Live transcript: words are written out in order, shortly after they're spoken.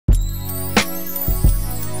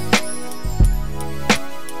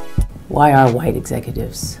Why are white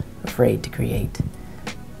executives afraid to create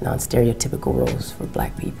non-stereotypical roles for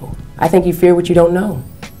black people? I think you fear what you don't know,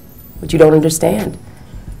 what you don't understand.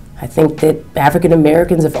 I think that African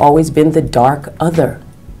Americans have always been the dark other.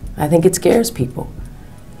 I think it scares people.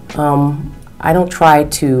 I don't try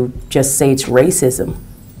to just say it's racism,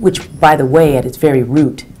 which, by the way, at its very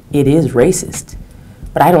root, it is racist.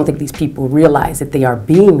 But I don't think these people realize that they are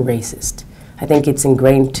being racist. I think it's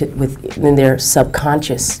ingrained within their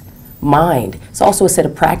subconscious mind. It's also a set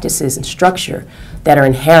of practices and structure that are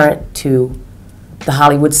inherent to the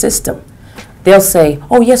Hollywood system. They'll say,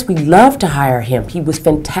 oh yes, we love to hire him. He was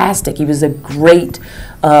fantastic. He was a great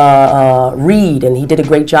read, and he did a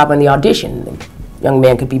great job on the audition. The young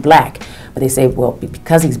man could be black. But they say, well,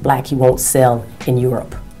 because he's black, he won't sell in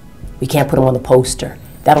Europe. We can't put him on the poster.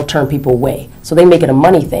 That'll turn people away. So they make it a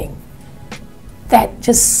money thing. That,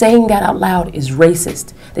 just saying that out loud is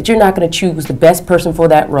racist. That you're not going to choose the best person for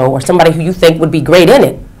that role or somebody who you think would be great in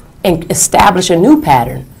it and establish a new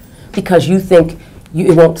pattern because you think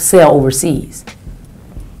it won't sell overseas.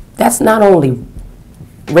 That's not only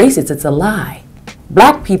racist, it's a lie.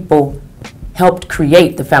 Black people helped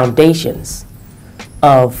create the foundations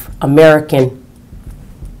of American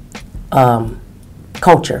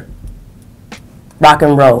culture. Rock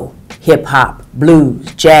and roll, hip hop,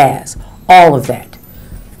 blues, jazz, all of that.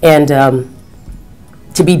 And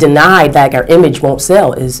to be denied that our image won't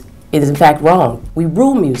sell is in fact wrong. We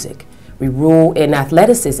rule music. We rule in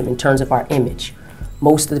athleticism in terms of our image.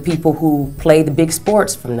 Most of the people who play the big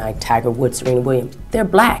sports, from like Tiger Woods, Serena Williams, they're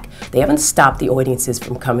black. They haven't stopped the audiences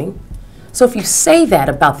from coming. So if you say that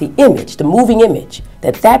about the image, the moving image,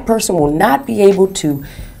 that person will not be able to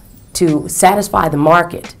satisfy the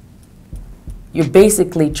market, you're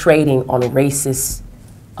basically trading on racist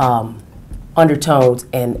undertones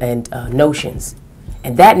and notions.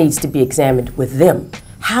 And that needs to be examined with them.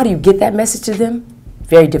 How do you get that message to them?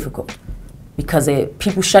 Very difficult. Because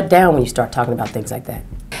people shut down when you start talking about things like that.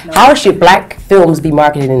 No. How should black films be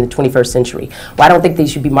marketed in the 21st century? Well, I don't think they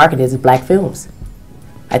should be marketed as black films.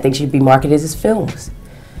 I think they should be marketed as films.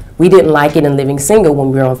 We didn't like it in Living Single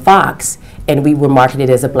when we were on Fox, and we were marketed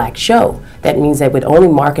as a black show. That means they would only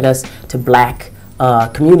market us to black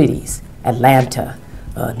communities, Atlanta,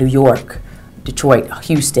 New York, Detroit,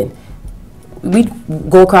 Houston. We'd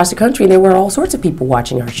go across the country and there were all sorts of people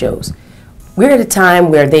watching our shows. We're at a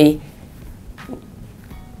time where the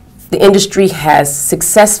industry has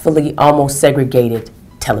successfully almost segregated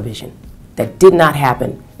television. That did not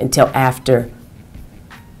happen until after,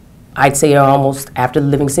 I'd say almost after the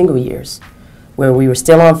Living Single years, where we were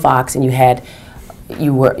still on Fox and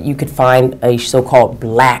you could find a so-called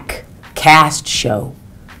black cast show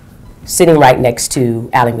sitting right next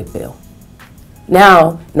to Ally McBeal.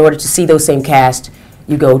 Now, in order to see those same cast,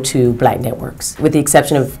 you go to black networks, with the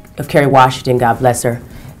exception of Kerry Washington, God bless her,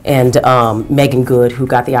 and Megan Good, who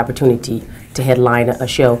got the opportunity to headline a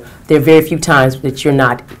show. There are very few times that you're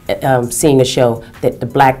not seeing a show that the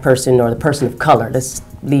black person or the person of color, let's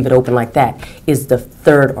leave it open like that, is the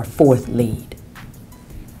third or fourth lead.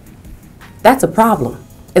 That's a problem.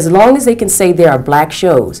 As long as they can say there are black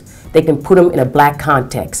shows, they can put them in a black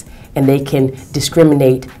context and they can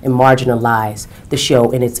discriminate and marginalize the show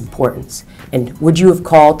and its importance. And would you have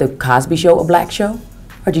called the Cosby Show a black show?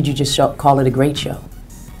 Or did you just call it a great show?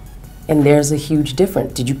 And there's a huge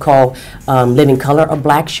difference. Did you call Living Color a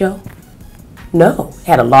black show? No, it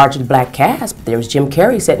had a largely black cast, but there was Jim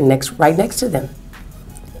Carrey sitting right next to them.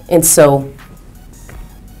 And so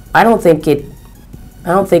I don't think it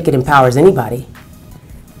empowers anybody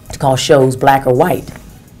to call shows black or white.